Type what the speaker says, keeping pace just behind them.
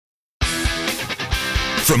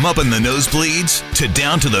From up in the nosebleeds to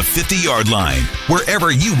down to the 50-yard line,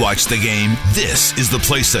 wherever you watch the game, this is the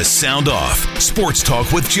place to sound off. Sports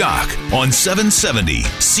Talk with Jock on 770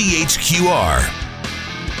 CHQR.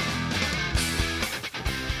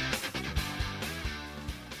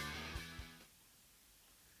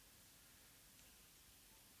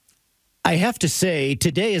 I have to say,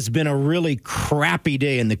 today has been a really crappy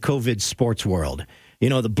day in the COVID sports world. You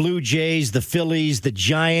know, the Blue Jays, the Phillies, the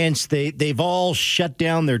Giants, they've all shut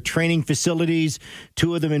down their training facilities,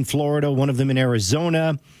 2 of them in Florida, 1 of them in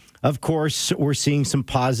Arizona. Of course, we're seeing some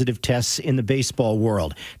positive tests in the baseball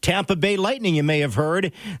world. Tampa Bay Lightning, you may have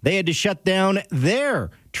heard, they had to shut down their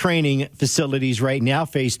training facilities right now,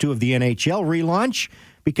 phase 2 of the NHL relaunch,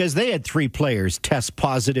 because they had 3 players test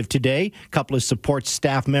positive today, a couple of support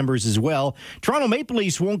staff members as well. Toronto Maple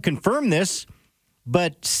Leafs won't confirm this,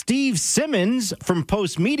 but Steve Simmons from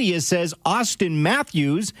Post Media says Austin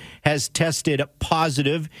Matthews has tested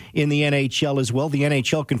positive in the NHL as well. The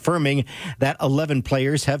NHL confirming that 11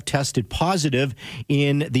 players have tested positive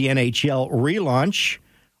in the NHL relaunch.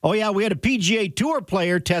 Oh, yeah, we had a PGA Tour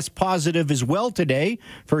player test positive as well today.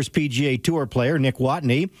 First PGA Tour player, Nick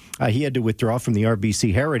Watney. He had to withdraw from the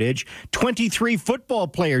RBC Heritage. 23 football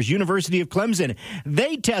players, University of Clemson,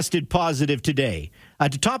 they tested positive today.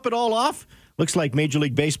 To top it all off, looks like Major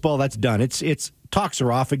League Baseball, that's done. It's talks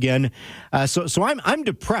are off again. So I'm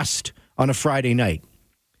depressed on a Friday night.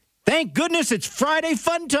 Thank goodness it's Friday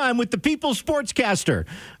fun time with the People's Sportscaster,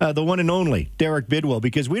 the one and only Derek Bidwell,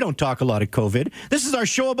 because we don't talk a lot of COVID. This is our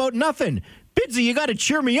show about nothing. Bidsy, you got to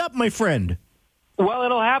cheer me up, my friend. Well,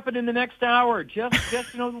 it'll happen in the next hour. Just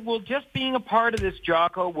being a part of this,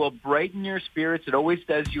 Jocko, will brighten your spirits. It always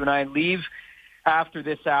does. You and I leave after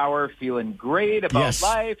this hour feeling great about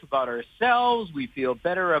life, about ourselves. We feel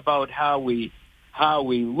better about how we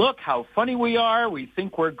look, how funny we are. We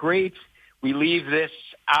think we're great. We leave this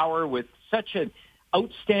hour with such an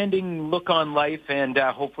outstanding look on life, and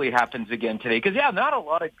hopefully it happens again today. Because, not a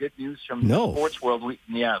lot of good news from the sports world.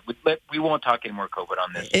 We won't talk any more COVID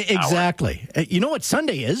on this Exactly. You know what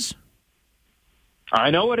Sunday is? I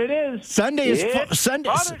know what it is. Sunday's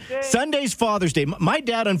Father's Day. My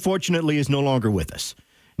dad, unfortunately, is no longer with us.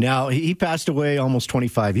 Now, he passed away almost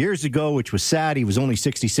 25 years ago, which was sad. He was only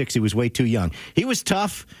 66. He was way too young. He was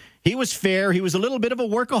tough. He was fair. He was a little bit of a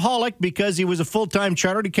workaholic because he was a full-time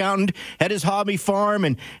chartered accountant, had his hobby farm,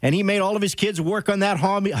 and he made all of his kids work on that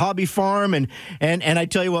hobby farm. And I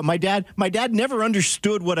tell you what, my dad never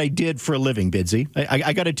understood what I did for a living, Bidsy.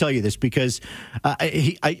 I got to tell you this because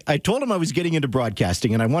I told him I was getting into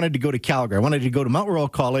broadcasting and I wanted to go to Calgary. I wanted to go to Mount Royal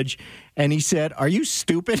College. And he said, "Are you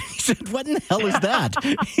stupid?" He said, "What in the hell is that?"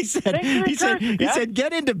 He said,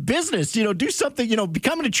 "Get into business. Do something.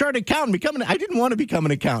 Becoming a chartered accountant. I didn't want to become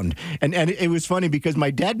an accountant." And it was funny because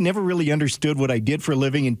my dad never really understood what I did for a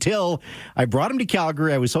living until I brought him to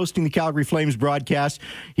Calgary. I was hosting the Calgary Flames broadcast.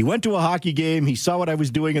 He went to a hockey game. He saw what I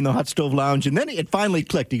was doing in the hot stove lounge, and then it finally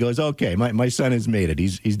clicked. He goes, "Okay, my son has made it.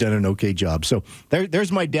 He's done an okay job." So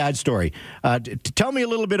there's my dad's story. Tell me a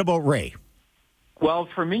little bit about Ray. Well,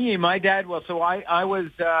 for me, my dad. Well, so I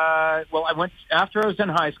was. I went after I was in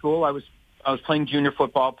high school. I was playing junior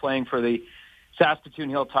football, playing for the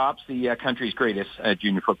Saskatoon Hilltops, the country's greatest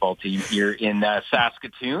junior football team here in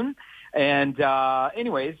Saskatoon. And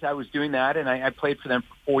anyways, I was doing that, and I played for them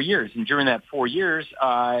for 4 years. And during that 4 years,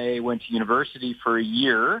 I went to university for a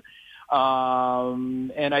year,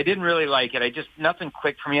 and I didn't really like it. Nothing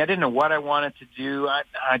clicked for me. I didn't know what I wanted to do.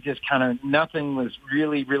 I just nothing was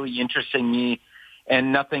really, really interesting me.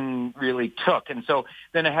 And nothing really took. And so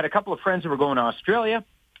then I had a couple of friends who were going to Australia.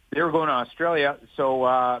 They were going to Australia. So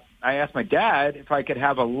I asked my dad if I could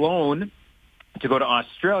have a loan to go to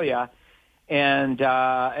Australia. And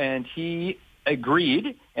he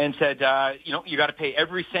agreed and said, you got to pay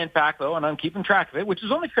every cent back, though, and I'm keeping track of it, which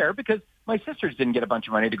is only fair because my sisters didn't get a bunch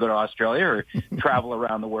of money to go to Australia or travel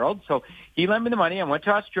around the world. So he lent me the money. I went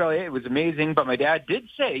to Australia. It was amazing. But my dad did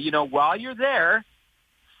say, while you're there,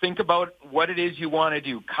 think about what it is you want to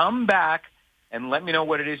do. Come back and let me know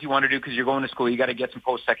what it is you want to do because you're going to school. You got to get some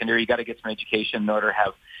post-secondary. You got to get some education in order to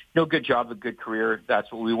have good job, a good career.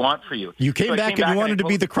 That's what we want for you. You came back and you wanted to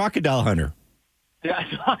be the crocodile hunter. Yeah,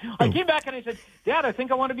 I came back and I said, "Dad, I think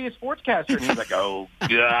I want to be a sportscaster." And he's like, "Oh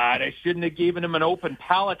God, I shouldn't have given him an open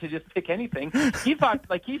palette to just pick anything." He thought,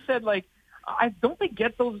 I don't they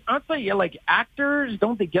get those? Aren't they like actors?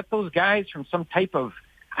 Don't they get those guys from some type of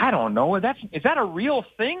I don't know. Is that a real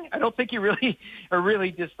thing? I don't think he really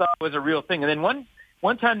just thought it was a real thing. And then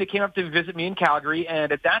one time they came up to visit me in Calgary,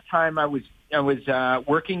 and at that time I was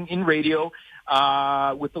working in radio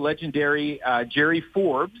with the legendary Jerry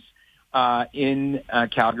Forbes in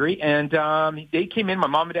Calgary. And they came in. My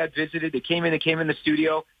mom and dad visited. They came in the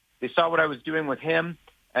studio. They saw what I was doing with him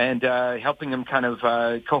and helping him kind of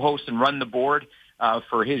co-host and run the board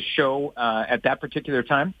for his show at that particular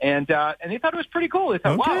time. And they thought it was pretty cool. They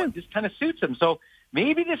thought, wow, this kind of suits him. So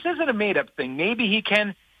maybe this isn't a made-up thing. Maybe he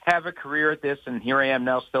can have a career at this, and here I am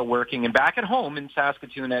now still working and back at home in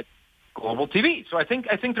Saskatoon at Global TV. So I think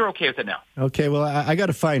they're okay with it now. Okay, well, I got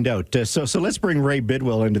to find out. So let's bring Ray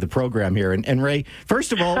Bidwell into the program here. And Ray,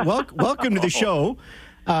 first of all, welcome to the show.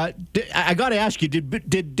 I got to ask you,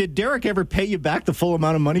 did Derek ever pay you back the full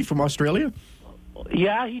amount of money from Australia?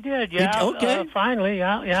 Yeah, he did. Yeah, okay. Finally,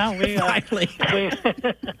 yeah. We finally.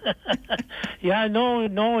 Yeah,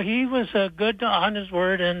 no, he was good on his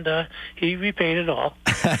word, and he repaid it all.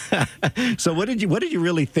 So, what did you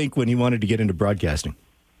really think when you wanted to get into broadcasting?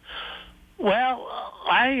 Well,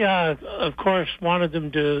 I of course wanted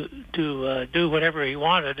him to do whatever he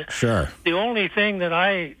wanted. Sure. The only thing that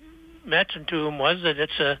I mentioned to him was that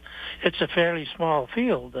it's a fairly small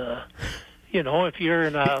field. If you're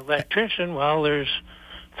an electrician, well, there's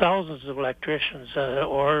thousands of electricians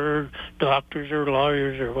or doctors or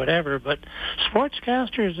lawyers or whatever. But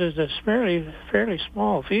sportscasters is a fairly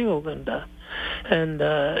small field, and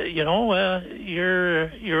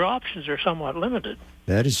your options are somewhat limited.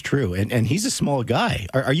 That is true, and he's a small guy.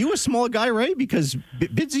 Are you a small guy, Ray? Because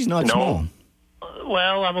Bidsy's not small.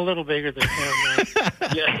 Well, I'm a little bigger than him.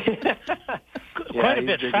 Yeah. Quite a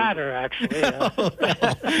bit fatter, actually.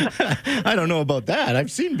 I don't know about that.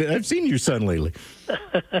 I've seen your son lately.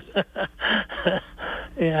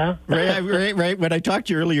 Yeah. Ray, when I talked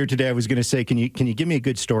to you earlier today, I was going to say, can you give me a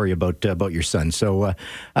good story about your son? So,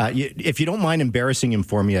 if you don't mind embarrassing him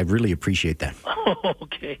for me, I'd really appreciate that.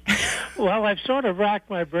 Okay. Well, I've sort of racked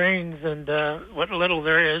my brains and what little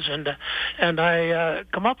there is, and I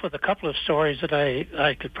come up with a couple of stories that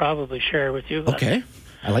I could probably share with you. Okay.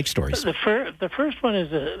 I like stories. The first one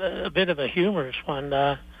is a bit of a humorous one.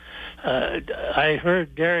 I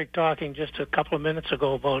heard Derek talking just a couple of minutes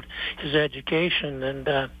ago about his education,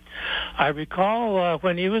 and I recall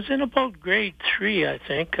when he was in about grade 3, I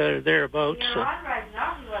think, thereabouts.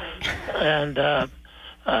 And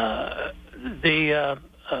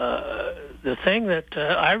the thing that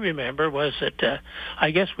I remember was that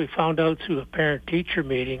I guess we found out through a parent-teacher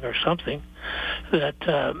meeting or something that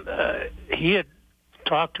he had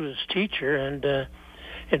talked to his teacher and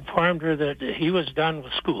informed her that he was done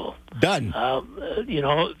with school. Done.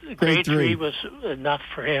 Grade 3 was enough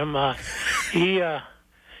for him. He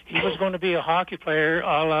was going to be a hockey player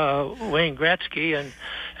a la Wayne Gretzky,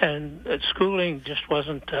 and schooling just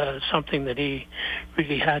wasn't something that he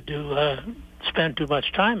really had to spend too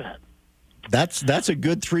much time at. That's a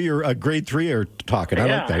good grade 3 talking. I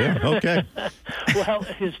like that. Yeah. Okay. Well,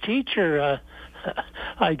 his teacher,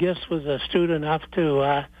 I guess, was astute enough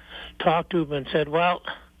to talk to him and said, well,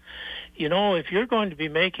 if you're going to be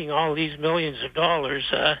making all these millions of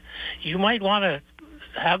dollars, you might want to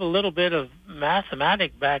have a little bit of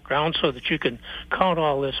mathematic background so that you can count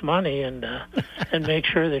all this money and make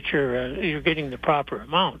sure that you're getting the proper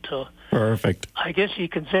amount. So perfect. I guess he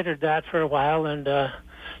considered that for a while and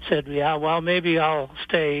said, yeah, well, maybe I'll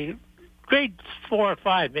stay grade 4 or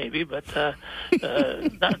 5 maybe, but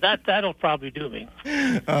that'll probably do me.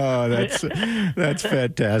 Oh, that's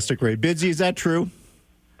fantastic, Ray. Bidsy, is that true?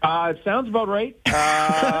 It sounds about right.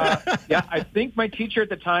 Yeah, I think my teacher at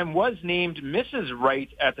the time was named Mrs. Wright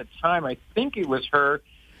at the time. I think it was her.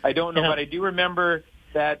 I don't know, but I do remember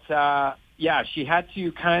that, she had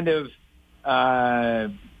to kind of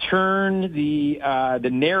turn the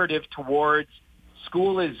narrative towards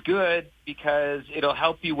school is good because it'll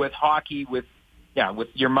help you with hockey, with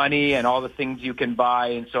your money and all the things you can buy.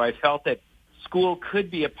 And so I felt that school could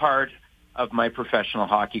be a part of my professional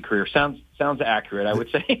hockey career. Sounds accurate, I would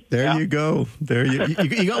say. There you go. There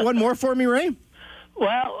you got one more for me, Ray?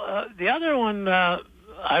 Well, the other one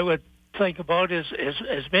I would think about is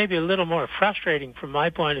maybe a little more frustrating from my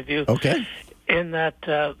point of view. Okay. In that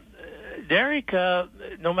Derek,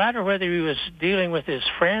 no matter whether he was dealing with his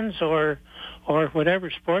friends or whatever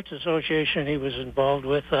sports association he was involved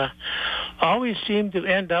with, always seemed to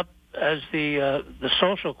end up as the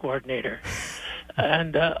social coordinator.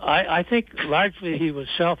 And I think largely he was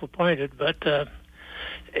self-appointed, but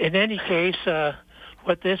in any case,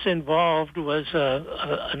 what this involved was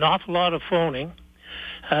an awful lot of phoning,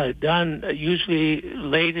 done usually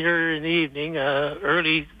later in the evening,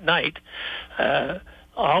 early night,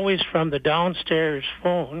 always from the downstairs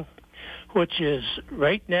phone, which is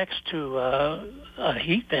right next to a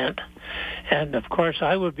heat vent. And, of course,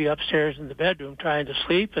 I would be upstairs in the bedroom trying to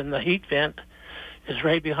sleep, and the heat vent is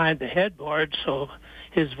right behind the headboard, so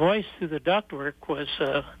his voice through the ductwork was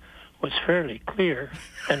fairly clear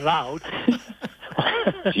and loud.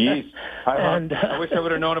 Jeez, I wish I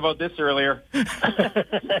would have known about this earlier.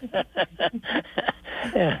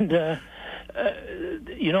 And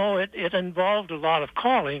it involved a lot of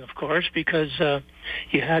calling, of course, because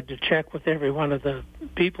you had to check with every one of the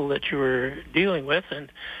people that you were dealing with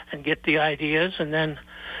and get the ideas, and then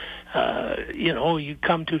you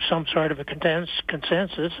come to some sort of a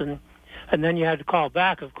consensus, and then you had to call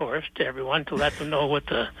back, of course, to everyone to let them know what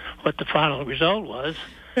the final result was.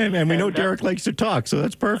 And we know Derek likes to talk, so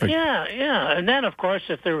that's perfect. Yeah. And then, of course,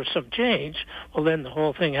 if there was some change, well, then the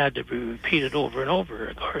whole thing had to be repeated over and over,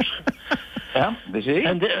 of course. Yeah, see?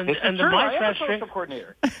 And my frustration,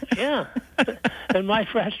 coordinator. Yeah, and my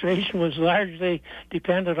frustration was largely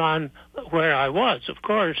dependent on where I was. Of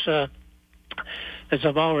course, as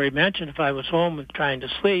I've already mentioned, if I was home and trying to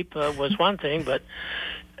sleep was one thing, but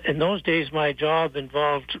in those days, my job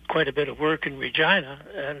involved quite a bit of work in Regina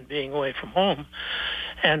and being away from home.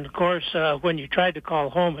 And, of course, when you tried to call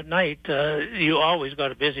home at night, you always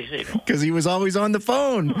got a busy signal. Because he was always on the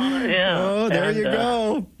phone. Yeah. Oh, there you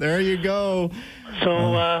go. There you go.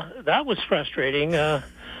 So that was frustrating,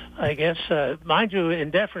 I guess. Mind you,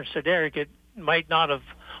 in deference to Derek, it might not have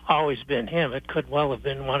always been him. It could well have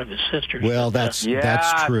been one of his sisters. Well, that's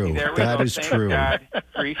true. That is true. Dad.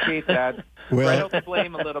 Appreciate that. Well, right out the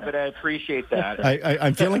blame a little bit. I appreciate that.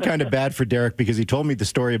 I'm feeling kind of bad for Derek because he told me the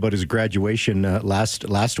story about his graduation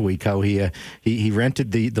last week, how he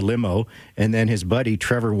rented the limo, and then his buddy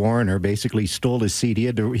Trevor Warner basically stole his seat. He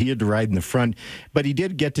had to ride in the front, but he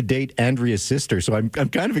did get to date Andrea's sister, so I'm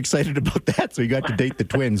kind of excited about that. So he got to date the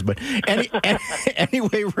twins. But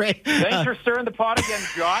anyway, Ray. Thanks for stirring the pot again,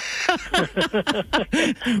 Jock.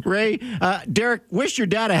 Ray, Derek, wish your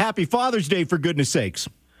dad a happy Father's Day, for goodness sakes.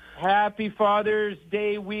 Happy Father's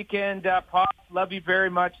Day weekend, Pop. Love you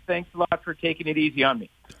very much. Thanks a lot for taking it easy on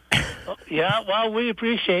me. Yeah, well, we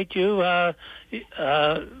appreciate you.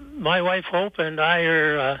 My wife Hope and I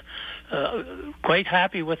are quite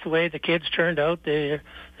happy with the way the kids turned out.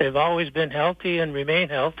 They've always been healthy and remain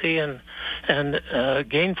healthy and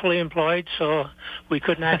gainfully employed, so we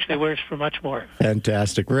couldn't actually wish for much more.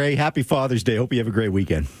 Fantastic. Ray, happy Father's Day. Hope you have a great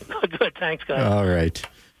weekend. Good, thanks, guys. All right.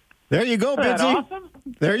 There you go, Bidsy. Awesome?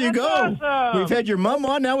 There you go. Awesome. We've had your mom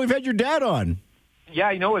on, now we've had your dad on.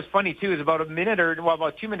 Yeah, you know what's funny, too, is about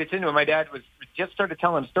about 2 minutes into it, my dad was just started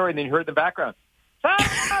telling a story, and then you heard in the background,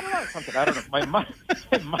 something. I don't know. My mom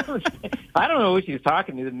was, I don't know who she was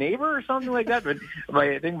talking to, the neighbor or something like that, but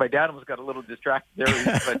I think my dad almost got a little distracted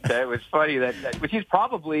there, but it was funny that he's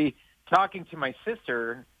probably talking to my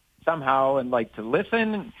sister somehow and to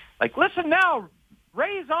listen, listen now,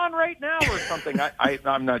 Ray's on right now or something.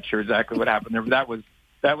 I'm not sure exactly what happened there, but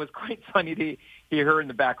that was quite funny to hear her in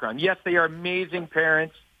the background. Yes, they are amazing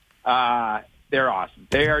parents. They're awesome.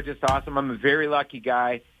 They are just awesome. I'm a very lucky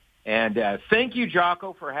guy. And thank you,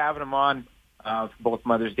 Jocko, for having them on for both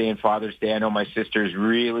Mother's Day and Father's Day. I know my sisters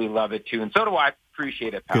really love it, too. And so do I.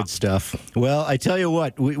 Appreciate it, pal. Good stuff. Well, I tell you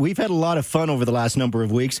what, we've had a lot of fun over the last number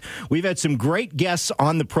of weeks. We've had some great guests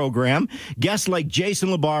on the program. Guests like Jason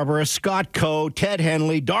LaBarbera, Scott Coe, Ted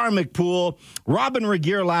Henley, Dar McPool, Robin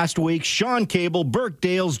Regier last week, Sean Cable, Burke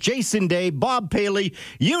Dales, Jason Day, Bob Paley,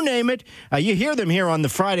 you name it. You hear them here on the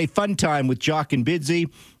Friday Fun Time with Jock and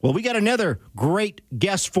Bidsy. Well, we got another great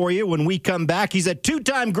guest for you when we come back. He's a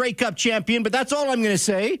two-time Grey Cup champion, but that's all I'm going to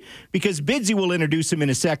say because Bidsy will introduce him in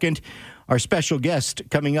a second. Our special guest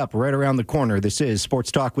coming up right around the corner. This is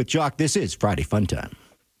Sports Talk with Jock. This is Friday Fun Time.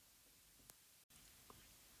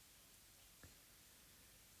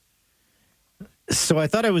 So I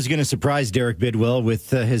thought I was going to surprise Derek Bidwell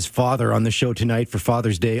with his father on the show tonight for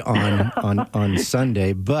Father's Day on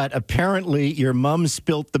Sunday, but apparently your mom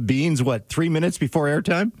spilt the beans, 3 minutes before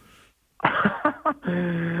airtime?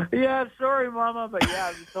 Yeah, sorry, Mama, but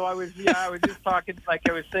yeah. So I was just talking, like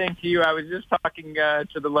I was saying to you, I was just talking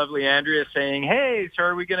to the lovely Andrea, saying, "Hey, so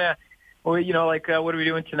are we gonna, what are we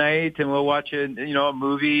doing tonight? And we'll watch a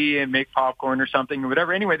movie and make popcorn or something or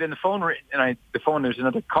whatever." Anyway, then there's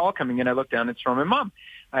another call coming in. I look down, it's from my mom.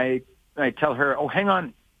 I tell her, "Oh, hang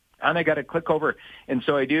on, and I got to click over," and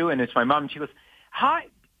so I do, and it's my mom. And she goes, "Hi,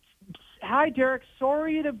 Derek.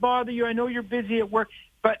 Sorry to bother you. I know you're busy at work,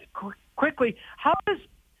 but quickly, how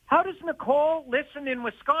does Nicole listen in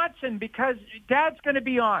Wisconsin? Because Dad's going to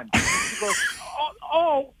be on." She goes,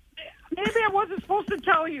 oh, maybe I wasn't supposed to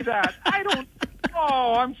tell you that.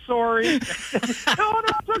 Oh, I'm sorry. No,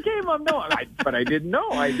 it's okay, Mom. No, but I didn't know.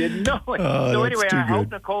 Oh, so anyway, I hope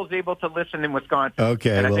good. Nicole's able to listen in Wisconsin.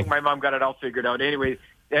 Okay. And I think my mom got it all figured out. Anyway,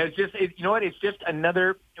 it's just, you know what? It's just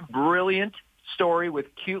another brilliant story with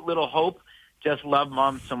cute little Hope just love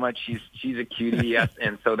Mom so much. She's a cutie, yes.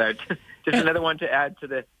 And so that just another one to add to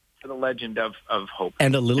the legend of Hope.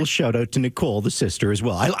 And a little shout out to Nicole, the sister, as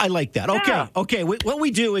well. I like that. Yeah. Okay. What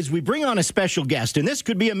we do is we bring on a special guest, and this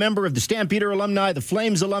could be a member of the Stampeder alumni, the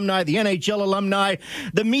Flames alumni, the NHL alumni,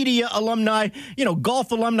 the media alumni,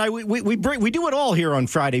 golf alumni. We do it all here on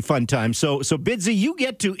Friday Fun Time. So Bidsy, you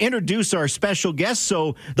get to introduce our special guest.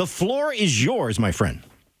 So the floor is yours, my friend.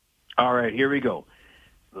 All right, here we go.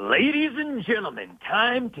 Ladies and gentlemen,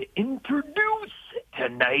 time to introduce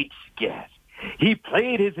tonight's guest. He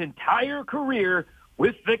played his entire career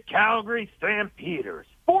with the Calgary Stampeders,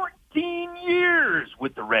 14 years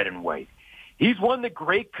with the Red and White. He's won the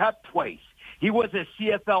Grey Cup twice. He was a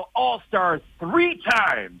CFL All-Star 3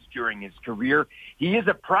 times during his career. He is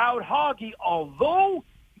a proud Hoggy, although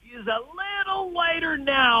he is a little lighter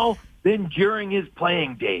now than during his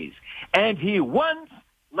playing days. And he once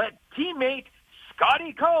let teammate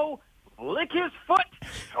Scotty Coe lick his foot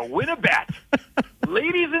to win a bet.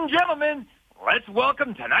 Ladies and gentlemen, let's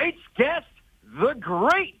welcome tonight's guest, the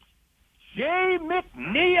great Jay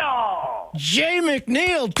McNeil. Jay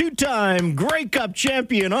McNeil, 2-time Grey Cup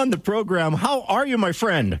champion on the program. How are you, my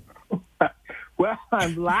friend? Well,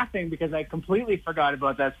 I'm laughing because I completely forgot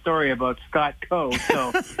about that story about Scott Coe.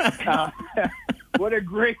 So what a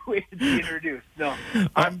great way to be introduced. No,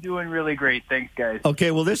 I'm doing really great. Thanks, guys. Okay,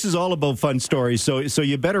 well, this is all about fun stories, so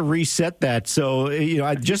you better reset that. So,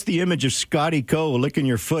 just the image of Scotty Coe licking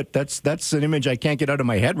your foot, that's an image I can't get out of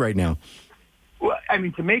my head right now. Well, I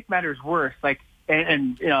mean, to make matters worse,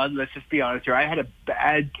 and let's just be honest here, I had a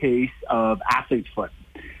bad case of athlete's foot.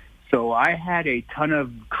 So I had a ton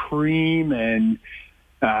of cream and,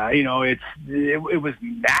 it was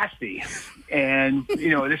nasty. And,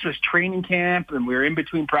 this was training camp and we were in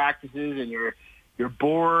between practices and you're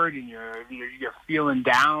bored and you're feeling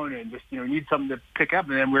down and just, need something to pick up.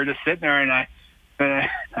 And then we're just sitting there and I said,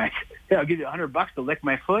 I'll give you $100 to lick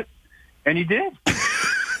my foot. And he did.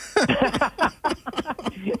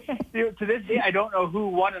 To this day, I don't know who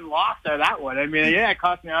won and lost out of that one. I mean, it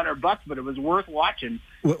cost me $100, but it was worth watching.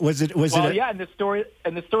 Yeah, and the story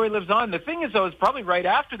lives on. The thing is, though, is probably right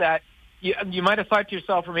after that, you might have thought to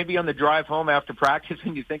yourself, or maybe on the drive home after practice,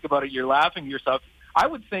 when you think about it, you're laughing to yourself. I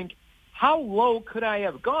would think, how low could I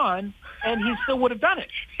have gone, and he still would have done it.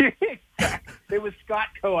 It was Scott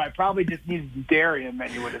Coe. I probably just needed to dare him,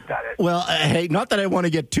 and he would have done it. Well, hey, not that I want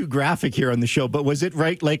to get too graphic here on the show, but was it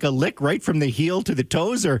like a lick right from the heel to the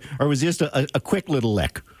toes, or was it just a quick little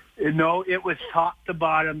lick? No, it was top to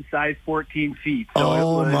bottom, size 14 feet. So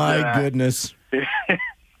oh, my goodness.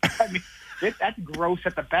 I mean, that's gross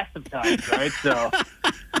at the best of times, right? So...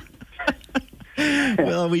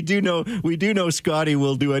 Well, we do know Scotty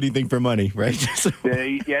will do anything for money, right?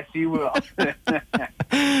 Yes, he will.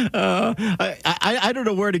 I don't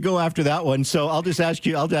know where to go after that one, so I'll just ask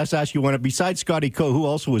you one. Besides Scotty Coe, who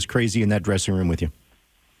also was crazy in that dressing room with you?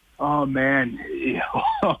 Oh man,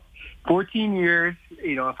 14 years.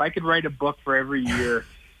 If I could write a book for every year,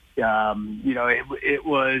 it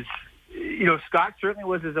was. Scott certainly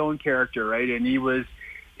was his own character, right? And he was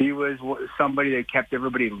somebody that kept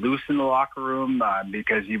everybody loose in the locker room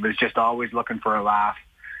because he was just always looking for a laugh.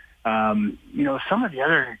 Some of the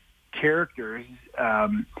other characters,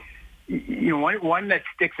 one that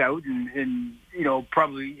sticks out and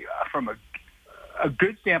probably from a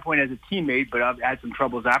good standpoint as a teammate, but I've had some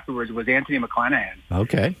troubles afterwards, was Anthony McClanahan.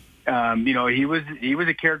 Okay. He was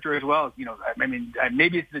a character as well. I mean,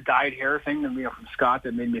 maybe it's the dyed hair thing, from Scott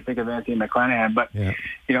that made me think of Anthony McClanahan. But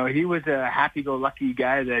he was a happy-go-lucky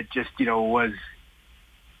guy that just was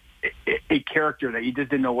a character that you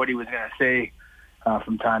just didn't know what he was going to say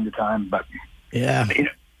from time to time. But yeah.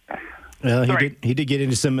 Well, he did get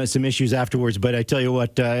into some issues afterwards, but I tell you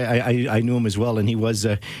what, I knew him as well, and he was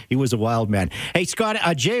a wild man. Hey, Scott,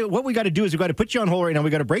 Jay, what we got to do is we got to put you on hold right now.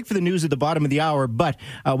 We got to break for the news at the bottom of the hour, but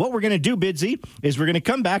what we're going to do, Bidsy, is we're going to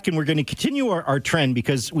come back and we're going to continue our trend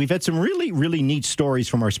because we've had some really, really neat stories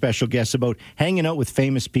from our special guests about hanging out with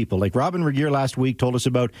famous people. Like Robin Regier last week told us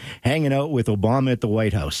about hanging out with Obama at the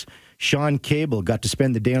White House. Sean Cable got to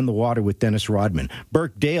spend the day on the water with Dennis Rodman.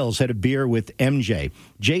 Burke Dales had a beer with MJ.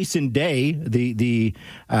 Jason Day, the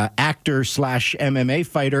actor / MMA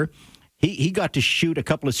fighter, he got to shoot a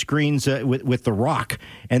couple of screens with The Rock.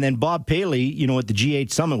 And then Bob Paley, at the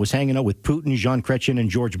G8 Summit was hanging out with Putin, Jean Chrétien, and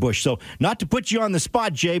George Bush. So not to put you on the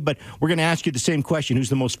spot, Jay, but we're going to ask you the same question.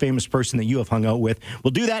 Who's the most famous person that you have hung out with?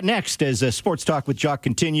 We'll do that next as Sports Talk with Jock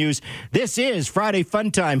continues. This is Friday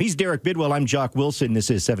Fun Time. He's Derek Bidwell. I'm Jock Wilson.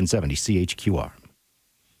 This is 770 CHQR.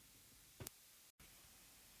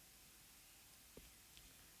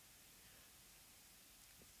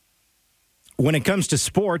 When it comes to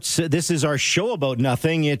sports, this is our show about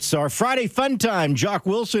nothing. It's our Friday fun time. Jock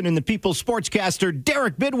Wilson and the People's Sportscaster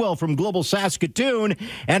Derek Bidwell from Global Saskatoon.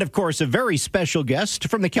 And, of course, a very special guest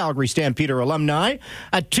from the Calgary Stampeder alumni,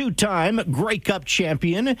 a two-time Grey Cup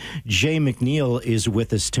champion. Jay McNeil is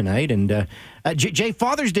with us tonight. And, Jay,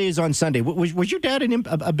 Father's Day is on Sunday. Was your dad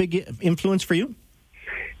a big influence for you?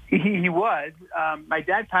 He was. My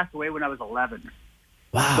dad passed away when I was 11.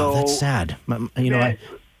 Wow, so, that's sad.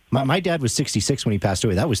 My dad was 66 when he passed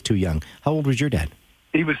away. That was too young. How old was your dad?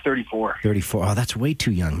 He was 34. 34. Oh, that's way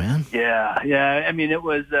too young, man. Yeah. I mean, it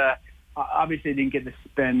was obviously I didn't get to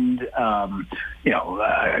spend a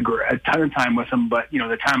ton of time with him, but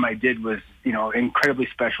the time I did was incredibly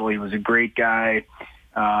special. He was a great guy.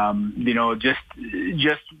 I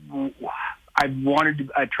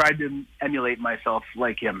tried to emulate myself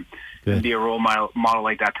like him. Good. And be a role model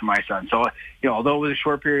like that to my son. So, although it was a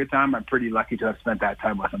short period of time, I'm pretty lucky to have spent that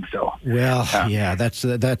time with him. So, well, yeah, that's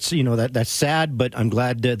sad, but I'm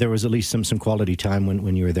glad there was at least some quality time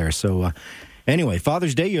when you were there. So, anyway,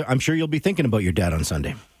 Father's Day, I'm sure you'll be thinking about your dad on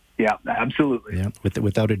Sunday. Yeah, absolutely. Yeah,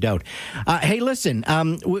 without a doubt. Hey, listen,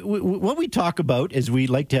 what we talk about is we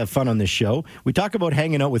like to have fun on this show. We talk about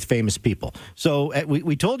hanging out with famous people. So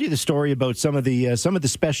we told you the story about some of the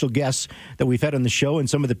special guests that we've had on the show and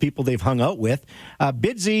some of the people they've hung out with.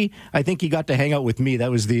 Bidsy, I think he got to hang out with me.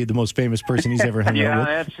 That was the most famous person he's ever hung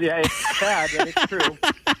out with. It's sad, but it's true.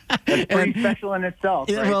 It's pretty special in itself.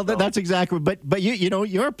 Yeah, right? well, that's exactly. But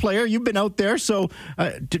you're a player. You've been out there. So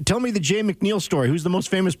tell me the Jay McNeil story. Who's the most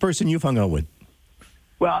famous person you've hung out with?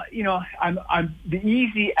 Well, I'm the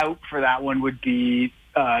easy out for that one would be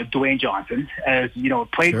Dwayne Johnson, as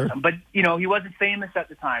played Sure. with him, but he wasn't famous at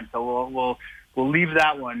the time, so we'll leave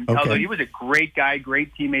that one. Okay. Although he was a great guy,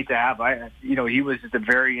 great teammate to have. He was just a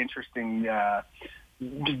very interesting, down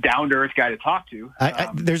to earth guy to talk to.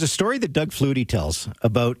 There's a story that Doug Flutie tells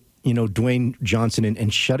about Dwayne Johnson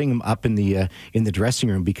and shutting him up in the dressing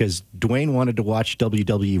room because Dwayne wanted to watch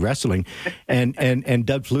WWE wrestling, and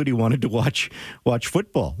Doug Flutie wanted to watch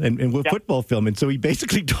football and football film, and so he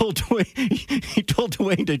basically told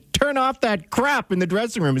Dwayne to turn off that crap in the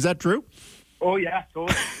dressing room. Is that true? Oh yeah,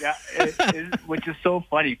 totally. Yeah, which is so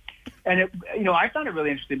funny, and I found it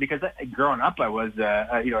really interesting because growing up I was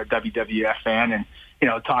a WWF fan and.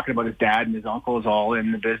 Talking about his dad and his uncles all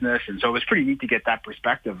in the business. And so it was pretty neat to get that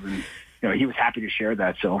perspective. And, he was happy to share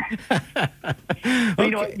that. So,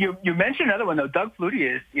 Okay. You mentioned another one, though. Doug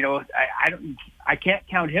Flutie is, I can't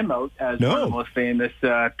count him out as one of the most famous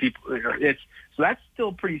people. So that's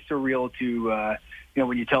still pretty surreal to,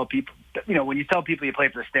 when you tell people, you play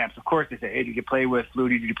for the Stamps, of course they say, hey, did you play with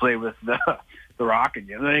Flutie? Did you play with the Rock? And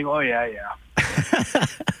they go, oh, yeah.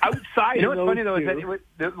 Outside what's funny, though, is that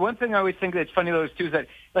the one thing I always think that's funny, though, is, too, is that,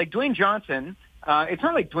 like, Dwayne Johnson, it's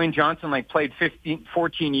not like Dwayne Johnson, played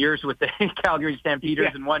 14 years with the Calgary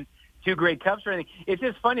Stampeders and won 2 Grey Cups or anything. It's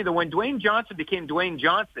just funny that when Dwayne Johnson became Dwayne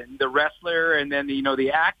Johnson, the wrestler and then,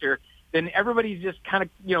 the actor, then everybody's just kind of,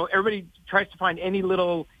 everybody tries to find any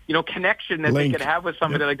little, connection that they could have with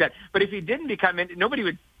somebody like that. But if he didn't become it, nobody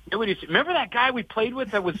would, remember that guy we played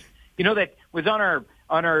with that was, that was on our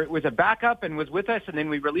was a backup and was with us, and then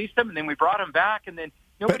we released him, and then we brought him back, and then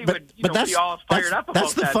nobody would be all fired up about that.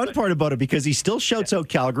 That's the fun part about it, because he still shouts out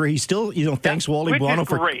Calgary. He still, thanks Wally Buono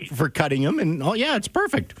for cutting him, and it's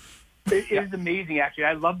perfect. It is amazing, actually.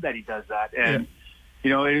 I love that he does that, and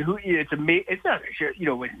it's amazing. It's not,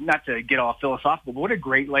 not to get all philosophical, but what a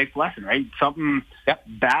great life lesson, right? Something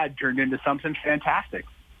bad turned into something fantastic.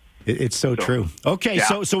 It's so true. Okay,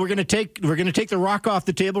 so we're gonna take the Rock off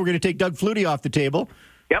the table. We're gonna take Doug Flutie off the table.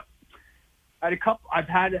 Yep. I've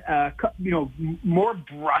had more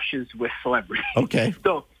brushes with celebrities. Okay.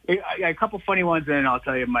 So a couple funny ones, and then I'll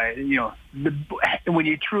tell you when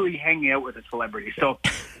you truly hang out with a celebrity. So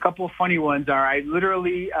a couple of funny ones are I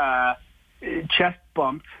literally chest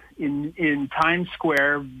bumped in Times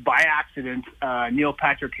Square by accident Neil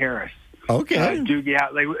Patrick Harris. Okay. And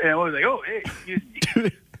I was like, oh, hey, excuse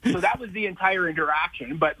me. So that was the entire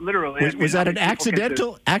interaction, but literally... Was that an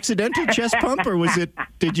accidental chest pump, or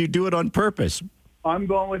did you do it on purpose? I'm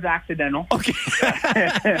going with accidental. Okay.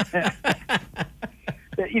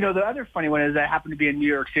 The other funny one is I happened to be in New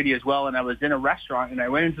York City as well, and I was in a restaurant, and I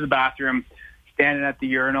went into the bathroom, standing at the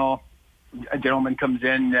urinal. A gentleman comes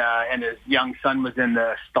in, and his young son was in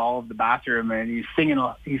the stall of the bathroom, and he's singing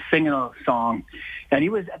a song. And he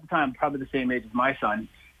was, at the time, probably the same age as my son.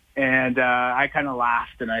 And I kind of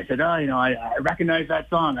laughed, and I said, I recognize that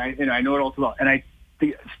song. I know it all too well. And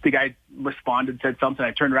the guy responded, said something.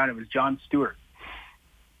 I turned around, it was Jon Stewart.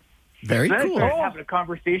 Very cool. I started having a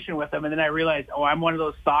conversation with him, and then I realized, I'm one of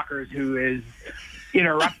those stalkers who is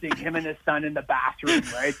interrupting him and his son in the bathroom,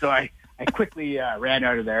 right? So I quickly ran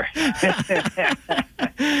out of there.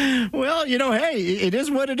 Well, hey, it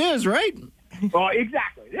is what it is, right? Well,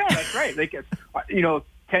 exactly. Yeah, that's right. Like,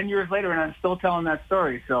 10 years later, and I'm still telling that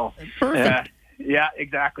story. So, perfect. Yeah,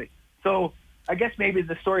 exactly. So, I guess maybe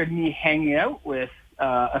the story of me hanging out with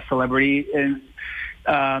a celebrity, and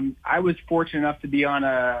I was fortunate enough to be on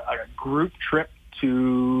a group trip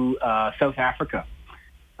to South Africa.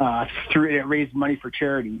 It raised money for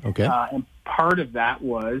charity. Okay. And part of that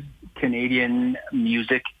was Canadian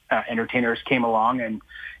music entertainers came along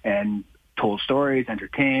and told stories,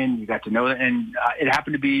 entertained. You got to know that. And it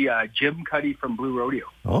happened to be Jim Cuddy from Blue Rodeo.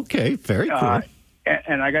 Okay, very cool.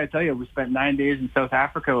 And I got to tell you, we spent 9 days in South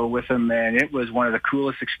Africa with him, and it was one of the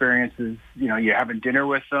coolest experiences. You're having dinner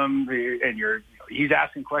with him, and he's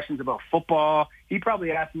asking questions about football. He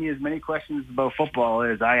probably asked me as many questions about football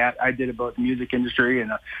as I did about the music industry,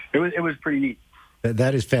 and it was pretty neat.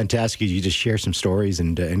 That is fantastic. You just share some stories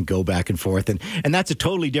and go back and forth, and that's a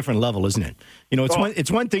totally different level, isn't it?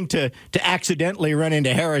 It's one thing to accidentally run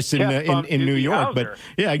into Harris in New York, but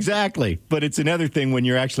yeah, exactly. But it's another thing when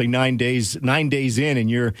you're actually 9 days in and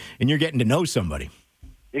you're getting to know somebody.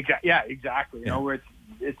 Exactly. Where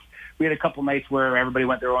we had a couple nights where everybody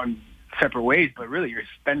went their own separate ways, but really you're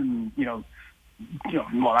spending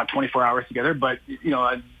not 24 hours together, but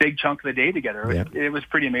a big chunk of the day together. Yeah. It was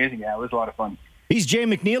pretty amazing. Yeah, it was a lot of fun. He's Jay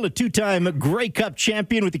McNeil, a two-time Grey Cup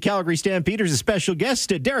champion with the Calgary Stampeders, a special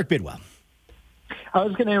guest, Derek Bidwell. I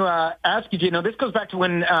was going to ask you, Jay, this goes back to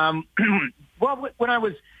when when I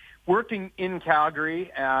was working in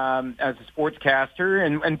Calgary as a sportscaster,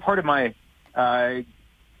 and part of my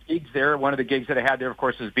gigs there, one of the gigs that I had there, of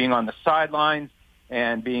course, was being on the sidelines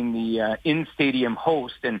and being the in-stadium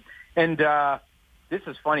host. And this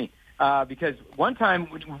is funny. Because one time,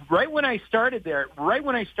 right when I started,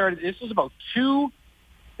 this was about two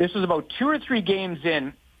or three games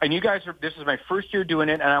in, and this was my first year doing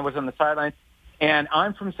it, and I was on the sidelines, and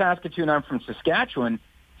I'm from Saskatoon, I'm from Saskatchewan,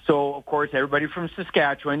 so of course everybody from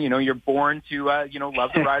Saskatchewan, you're born to, love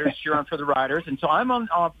the Riders, cheer on for the Riders, and so I'm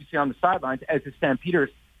obviously on the sidelines as the Stampeders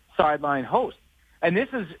sideline host, and this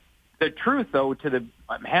is the truth, though, to the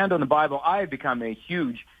hand on the Bible, I have become a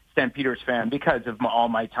huge Stampeders fan because of all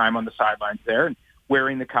my time on the sidelines there and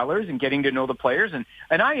wearing the colors and getting to know the players.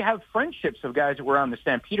 And I have friendships of guys that were on the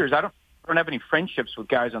Stampeders. I don't have any friendships with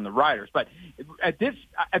guys on the Riders, but at this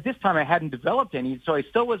time I hadn't developed any, so I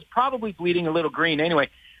still was probably bleeding a little green. Anyway,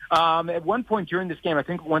 at one point during this game, I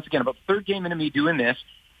think once again, about the third game into me doing this,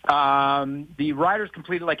 the Riders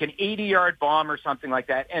completed like an 80-yard bomb or something like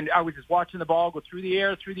that, and I was just watching the ball go through the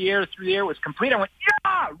air. It was complete. I went,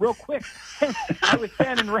 yeah, real quick. I was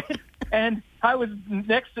standing right, and I was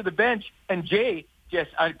next to the bench, and Jay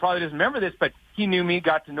I probably doesn't remember this, but he knew me,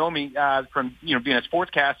 got to know me from being a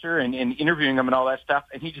sportscaster and interviewing him and all that stuff,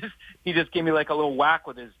 and he just gave me like a little whack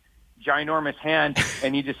with his ginormous hand,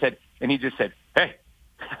 and he just said, hey,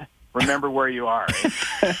 remember where you are.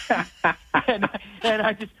 Eh? and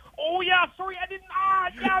I just, oh yeah, sorry, I didn't.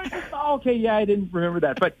 I didn't remember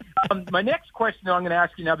that. But my next question I'm going to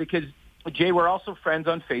ask you now, because Jay, we're also friends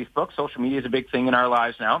on Facebook. Social media is a big thing in our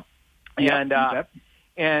lives now, and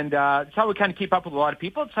it's how we kind of keep up with a lot of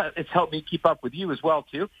people. It's helped me keep up with you as well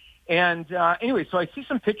too. And anyway, so I see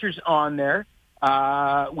some pictures on there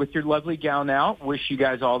with your lovely gal now. Wish you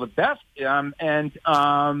guys all the best.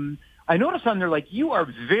 I noticed on there, like, you are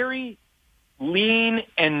very lean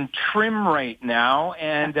and trim right now.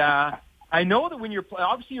 And I know that when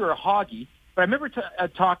obviously you're a hoggy, but I remember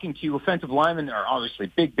talking to you, offensive linemen are obviously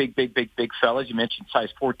big fellas. You mentioned size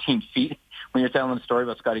 14 feet when you're telling the story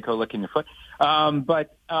about Scotty Coe licking your foot.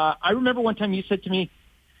 But I remember one time you said to me,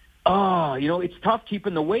 it's tough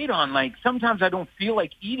keeping the weight on. Like, sometimes I don't feel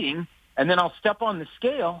like eating, and then I'll step on the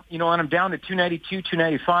scale, and I'm down to 292,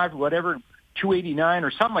 295, whatever, 289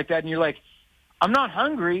 or something like that, and you're like, I'm not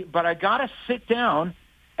hungry, but I got to sit down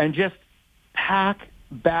and just pack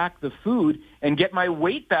back the food and get my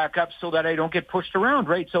weight back up so that I don't get pushed around,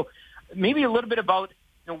 right? So maybe a little bit about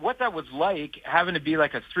what that was like, having to be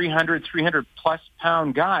like a 300 plus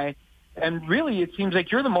pound guy, and really it seems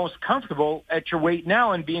like you're the most comfortable at your weight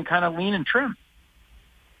now and being kind of lean and trim.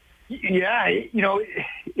 Yeah,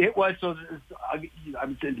 it was. So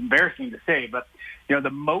it's embarrassing to say, but the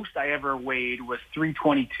most I ever weighed was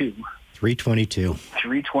 322. 322.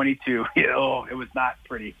 It was not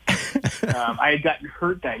pretty. I had gotten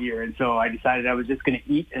hurt that year, and so I decided I was just going to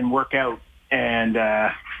eat and work out, and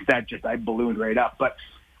I ballooned right up. But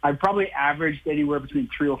I probably averaged anywhere between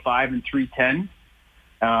 305 and 310.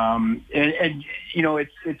 And you know,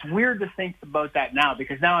 it's weird to think about that now,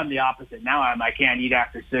 because now I'm the opposite. Now I can't eat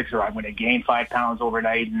after 6, or I'm going to gain 5 pounds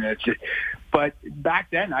overnight, and it's just. But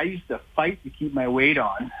back then, I used to fight to keep my weight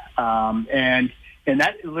on, and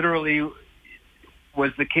that literally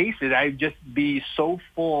was the case. That I'd just be so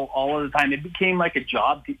full all of the time. It became like a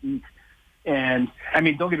job to eat. And I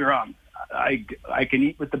mean, don't get me wrong, I can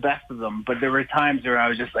eat with the best of them, but there were times where I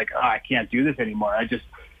was just like, I can't do this anymore.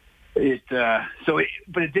 But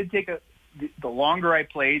it did take the longer I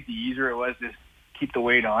played, the easier it was to keep the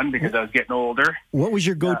weight on, because I was getting older. What was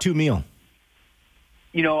your go-to meal?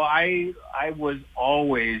 You know, I was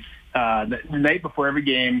always, the night before every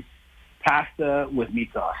game, pasta with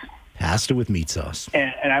meat sauce. Pasta with meat sauce.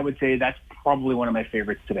 And I would say that's probably one of my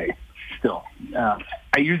favorites today. Still,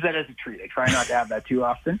 I use that as a treat. I try not to have that too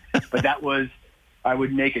often, but I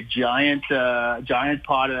would make a giant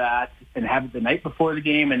pot of that and have it the night before the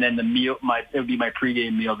game, and then the meal, it would be my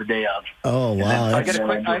pregame meal the day of. Oh, wow. I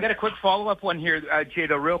got a quick follow-up one here, Jay,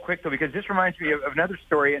 though, real quick, though, because this reminds me of another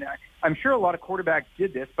story, and I'm sure a lot of quarterbacks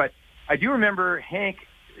did this, but I do remember Hank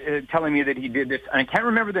telling me that he did this. I can't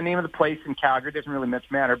remember the name of the place in Calgary. It doesn't really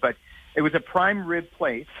much matter, but it was a prime rib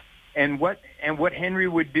place. And what Henry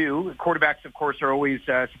would do, quarterbacks, of course, are always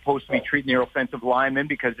supposed to be treating their offensive linemen,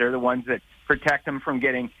 because they're the ones that protect them from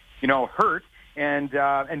getting, hurt and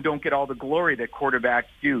don't get all the glory that quarterbacks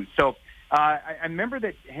do. So I remember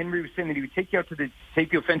that Henry was saying that he would take the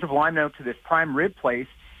offensive lineman out to this prime rib place,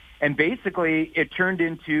 and basically it turned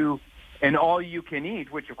into an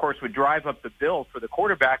all-you-can-eat, which of course would drive up the bill for the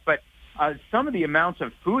quarterback. But some of the amounts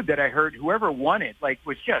of food that I heard, whoever won it,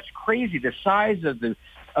 was just crazy. The size of the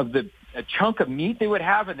a chunk of meat they would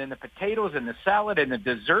have, and then the potatoes and the salad and the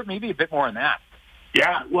dessert, maybe a bit more than that.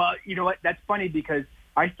 Yeah, well, you know what? That's funny, because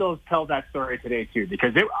I still tell that story today too,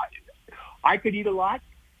 because I could eat a lot,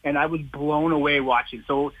 and I was blown away watching.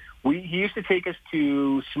 So he used to take us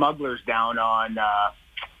to Smugglers down on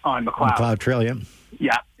McLeod. McLeod Trail, yeah.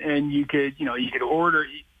 Yeah, and you could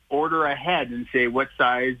order ahead and say what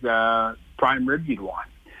size prime rib you'd want.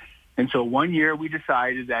 And so one year we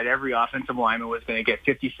decided that every offensive lineman was going to get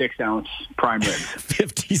 56-ounce prime ribs.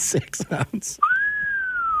 56 ounce.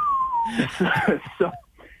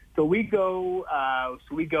 So we go,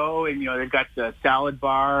 and they've got the salad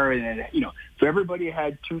bar, and so everybody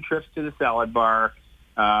had 2 trips to the salad bar.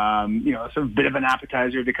 Sort of a bit of an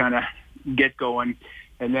appetizer to kind of get going,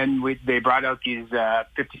 and then they brought out these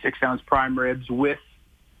 56-ounce prime ribs with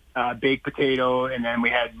baked potato, and then we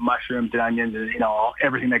had mushrooms and onions and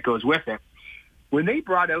everything that goes with it. When they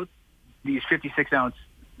brought out these 56-ounce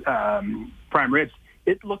prime ribs,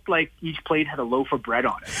 it looked like each plate had a loaf of bread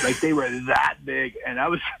on it. Like, they were that big, and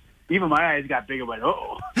even my eyes got big. I went,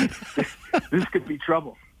 this could be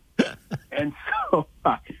trouble. And so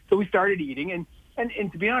we started eating,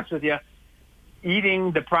 and to be honest with you,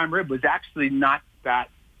 eating the prime rib was actually not that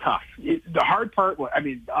tough. The hard part was,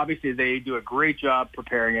 obviously they do a great job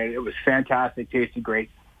preparing it. It was fantastic, tasted great.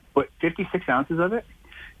 But 56 ounces of it,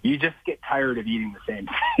 you just get tired of eating the same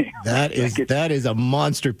thing. That is a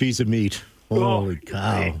monster piece of meat. Holy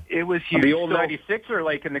cow. It was huge. The old 96er,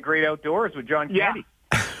 like in the great outdoors with John Candy.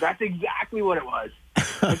 Yeah, that's exactly what it was.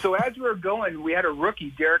 And so as we were going, we had a rookie,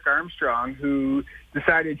 Derek Armstrong, who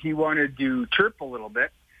decided he wanted to chirp a little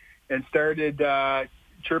bit and started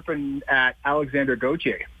chirping at Alexander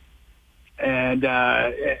Gauthier. And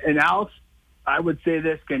Alex, I would say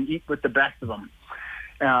this, can eat with the best of them.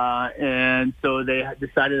 And so they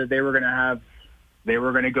decided that they were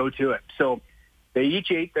going to go to it. So they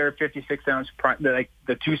each ate their 56-ounce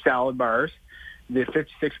the 2 salad bars, the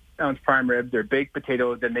 56-ounce prime rib, their baked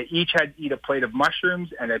potatoes. Then they each had to eat a plate of mushrooms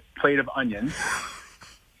and a plate of onions.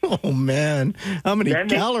 Oh, man. How many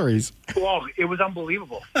calories? It was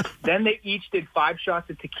unbelievable. Then they each did 5 shots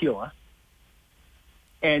of tequila.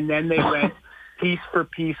 And then they went piece for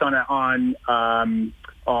piece on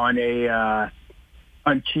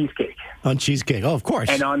cheesecake. On cheesecake. Oh, of course.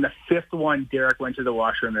 And on the 5th one, Derek went to the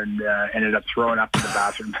washroom and ended up throwing up in the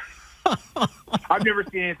bathroom. I've never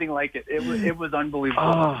seen anything like it. It was unbelievable.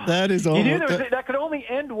 Oh, that is almost... You knew that could only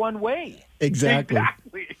end one way. Exactly.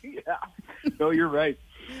 Yeah. No, you're right.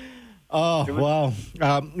 Oh, wow.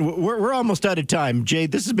 We're almost out of time. Jay,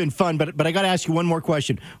 this has been fun, but I got to ask you one more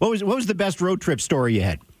question. What was the best road trip story you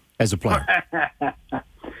had as a player?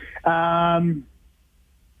 Oh,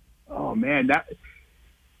 man.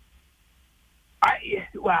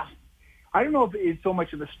 I don't know if it's so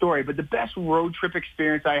much of a story, but the best road trip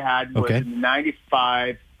experience I had was in the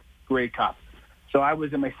 95 Grey Cup. So I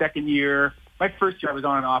was in my second year. My first year I was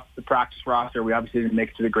on and off the practice roster. We obviously didn't make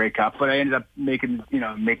it to the Grey Cup, but I ended up making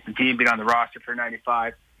the team, being on the roster for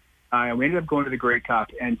 95. We ended up going to the Grey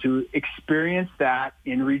Cup, and to experience that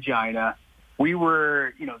in Regina, we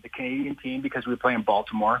were, the Canadian team because we were playing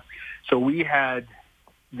Baltimore. So we had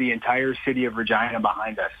the entire city of Regina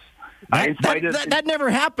behind us. That never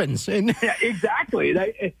happens. Yeah, exactly.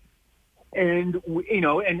 And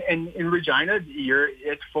in Regina,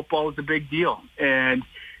 football is a big deal. And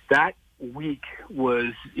that week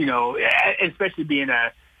was, especially being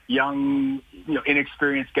a young,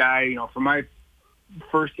 inexperienced guy, for my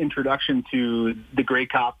first introduction to the Grey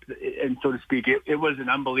Cup, and so to speak, it was an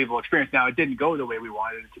unbelievable experience. Now, it didn't go the way we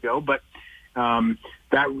wanted it to go, but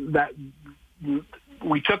that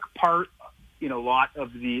we took part in a lot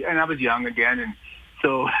of and I was young again, and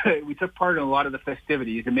so we took part in a lot of the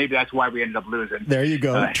festivities, and maybe that's why we ended up losing. There you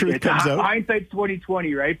go. Truth comes out. Hindsight's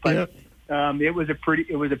 20/20, right? But yep. It was a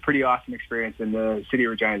pretty awesome experience, and the city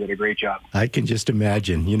of Regina did a great job. I can just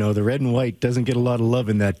imagine. The red and white doesn't get a lot of love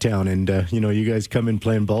in that town, and you guys come in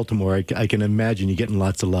playing Baltimore. I can imagine you getting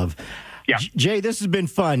lots of love. Yeah. Jay, this has been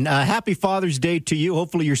fun. Happy Father's Day to you.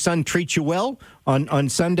 Hopefully your son treats you well on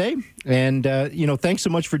Sunday. And, thanks so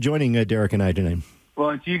much for joining Derek and I tonight.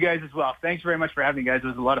 Well, and to you guys as well. Thanks very much for having me, guys. It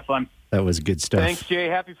was a lot of fun. That was good stuff. Thanks, Jay.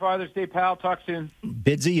 Happy Father's Day, pal. Talk soon.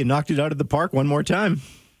 Bidsy, you knocked it out of the park one more time.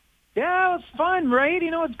 Yeah, it was fun, right?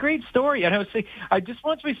 It's a great story. And I was saying,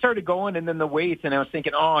 once we started going and then the weights, and I was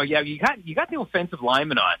thinking, oh, yeah, you got the offensive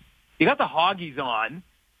linemen on. You got the Hoggies on.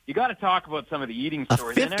 You got to talk about some of the eating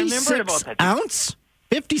stories. A 56 ounce?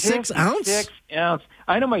 56 ounce? 56 ounce.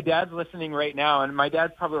 I know my dad's listening right now, and my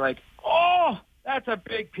dad's probably like, oh, that's a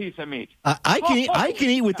big piece of meat. I can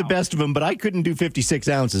eat with the best of them, but I couldn't do 56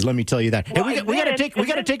 ounces. Let me tell you that. Well, hey, we got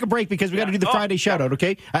to take a break because we got to do the Friday shout out.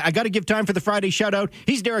 Okay, I got to give time for the Friday shout out.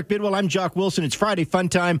 He's Derek Bidwell. I'm Jock Wilson. It's Friday fun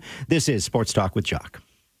time. This is Sports Talk with Jock.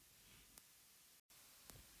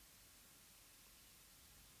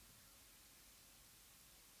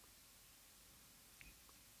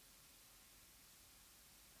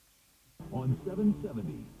 On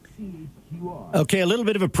 770 CHQR. Okay, a little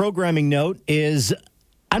bit of a programming note is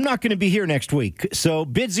I'm not going to be here next week. So,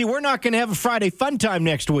 Bidsy, we're not going to have a Friday fun time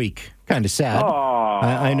next week. Kind of sad.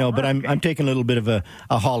 I know, but I'm taking a little bit of a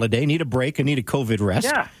holiday. Need a break. I need a COVID rest.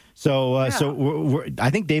 Yeah. So I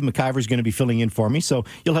think Dave McIver is going to be filling in for me. So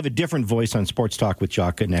you'll have a different voice on Sports Talk with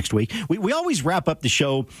Jock next week. We always wrap up the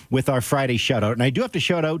show with our Friday shout out. And I do have to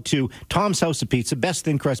shout out to Tom's House of Pizza, best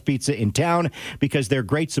thin crust pizza in town, because they're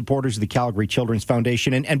great supporters of the Calgary Children's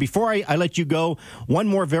Foundation. And before I let you go, one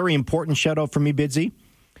more very important shout out from me, Bidsy.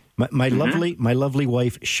 My lovely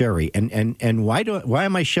wife, Sherry. And why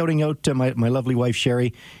am I shouting out to my lovely wife,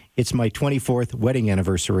 Sherry? It's my 24th wedding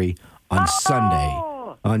anniversary on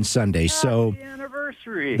Sunday. So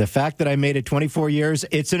anniversary. The fact that I made it 24 years,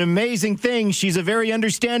 it's an amazing thing. She's a very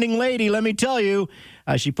understanding lady, let me tell you.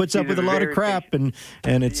 She puts up with a lot of crap, and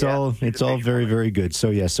it's all very, very good.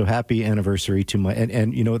 So so happy anniversary to my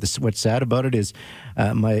and you know what's sad about it is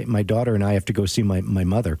my daughter and I have to go see my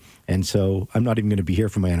mother, and so I'm not even going to be here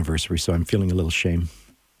for my anniversary. So I'm feeling a little shame.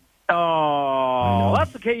 Oh,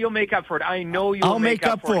 that's okay. You'll make up for it. I know you'll. I'll make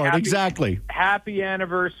up for it. Exactly. Happy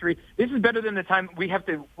anniversary. This is better than the time we'll have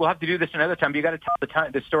to do this another time. But you got to tell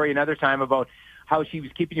the story another time about how she was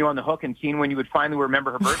keeping you on the hook and seeing when you would finally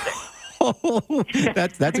remember her birthday. Oh,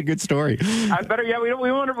 that's a good story. Better. Yeah, we don't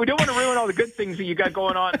want to ruin all the good things that you got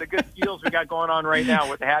going on, the good deals we got going on right now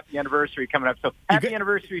with the happy anniversary coming up. So happy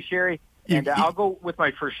anniversary, Sherry. And I'll go with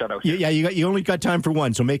my first shout out. Yeah, you only got time for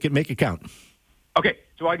one, so make it count. Okay,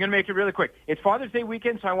 so I'm going to make it really quick. It's Father's Day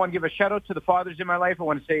weekend, so I want to give a shout-out to the fathers in my life. I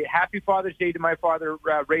want to say happy Father's Day to my father.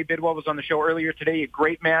 Ray Bidwell was on the show earlier today, a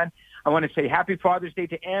great man. I want to say happy Father's Day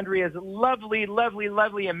to Andrea's lovely, lovely,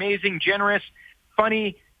 lovely, amazing, generous,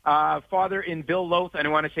 funny father in Bill Loth. And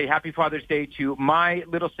I want to say happy Father's Day to my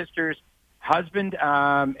little sister's husband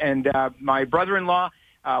and my brother-in-law,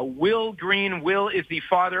 Will Green. Will is the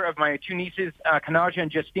father of my two nieces, Kanaja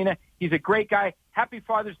and Justina. He's a great guy. Happy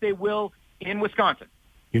Father's Day, Will, in Wisconsin.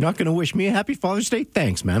 You're not going to wish me a happy Father's Day?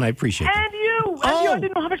 Thanks, man. I appreciate it. And you. I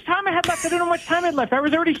didn't know how much time I had left. I didn't know how much time I had left. I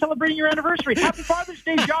was already celebrating your anniversary. Happy Father's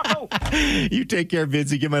Day, Jocko. You take care,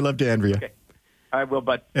 Vincey. Give my love to Andrea. Okay. I will,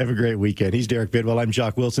 bud. Have a great weekend. He's Derek Bidwell. I'm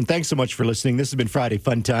Jock Wilson. Thanks so much for listening. This has been Friday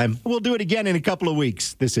Fun Time. We'll do it again in a couple of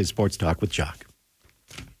weeks. This is Sports Talk with Jock.